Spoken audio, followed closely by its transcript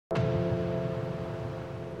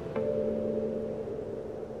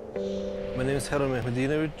My name is Harun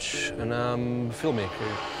Mehmedinovic, and I'm a filmmaker.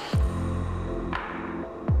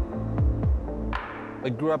 I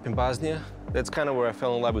grew up in Bosnia. That's kind of where I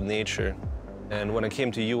fell in love with nature. And when I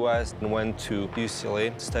came to US and went to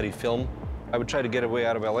UCLA to study film, I would try to get away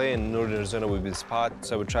out of LA, and Northern Arizona would be the spot.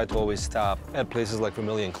 So I would try to always stop at places like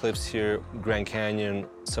Vermilion Cliffs here, Grand Canyon,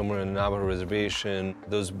 somewhere in the Navajo Reservation.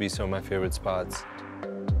 Those would be some of my favorite spots.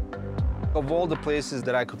 Of all the places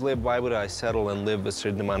that I could live, why would I settle and live a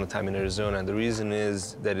certain amount of time in Arizona? And the reason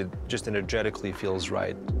is that it just energetically feels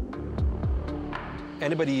right.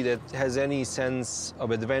 Anybody that has any sense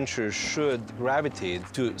of adventure should gravitate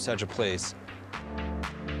to such a place.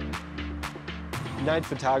 Night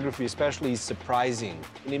photography especially is surprising,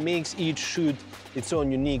 and it makes each shoot its own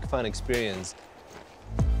unique, fun experience.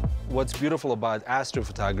 What's beautiful about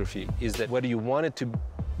astrophotography is that whether you want it to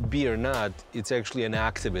be or not, it's actually an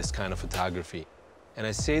activist kind of photography. And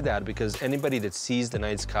I say that because anybody that sees the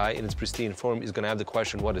night sky in its pristine form is going to have the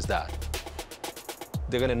question, what is that?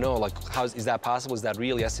 They're going to know, like, is that possible? Is that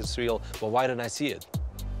real? Yes, it's real. Well, why didn't I see it?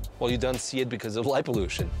 Well, you don't see it because of light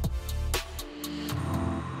pollution.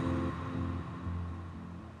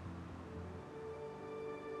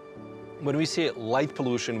 When we say light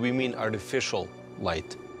pollution, we mean artificial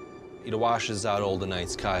light. It washes out all the night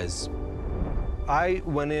skies. I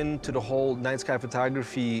went into the whole night sky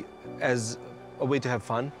photography as a way to have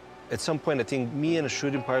fun. At some point, I think me and a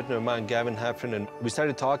shooting partner of mine, Gavin Heffernan, we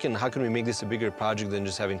started talking, how can we make this a bigger project than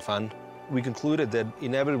just having fun? We concluded that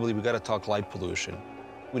inevitably we got to talk light pollution.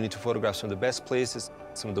 We need to photograph some of the best places,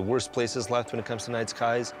 some of the worst places left when it comes to night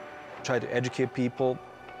skies, try to educate people.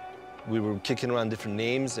 We were kicking around different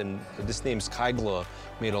names, and this name, Skyglow,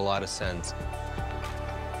 made a lot of sense.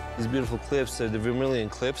 These beautiful cliffs are the Vermilion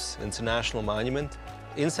Cliffs. It's a national monument.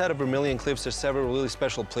 Inside of Vermilion Cliffs are several really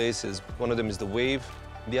special places. One of them is the Wave.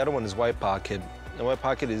 The other one is White Pocket. And White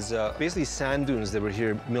Pocket is basically sand dunes that were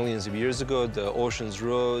here millions of years ago. The oceans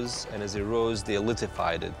rose, and as they rose, they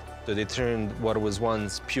lithified it. So they turned what was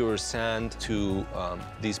once pure sand to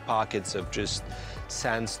these pockets of just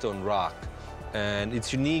sandstone rock. And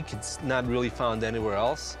it's unique. It's not really found anywhere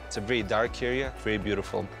else. It's a very dark area, very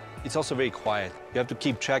beautiful. It's also very quiet. You have to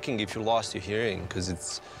keep checking if you lost your hearing because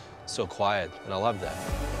it's so quiet, and I love that.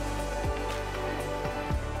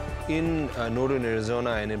 In northern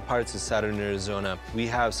Arizona and in parts of southern Arizona, we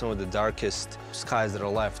have some of the darkest skies that are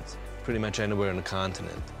left pretty much anywhere on the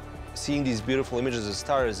continent. Seeing these beautiful images of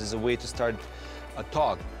stars is a way to start a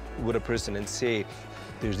talk with a person and say,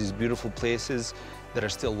 there's these beautiful places that are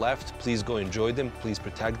still left. Please go enjoy them. Please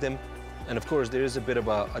protect them. And of course, there is a bit of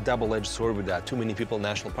a double-edged sword with that. Too many people in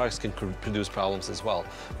national parks can produce problems as well.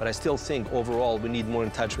 But I still think overall we need more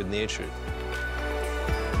in touch with nature.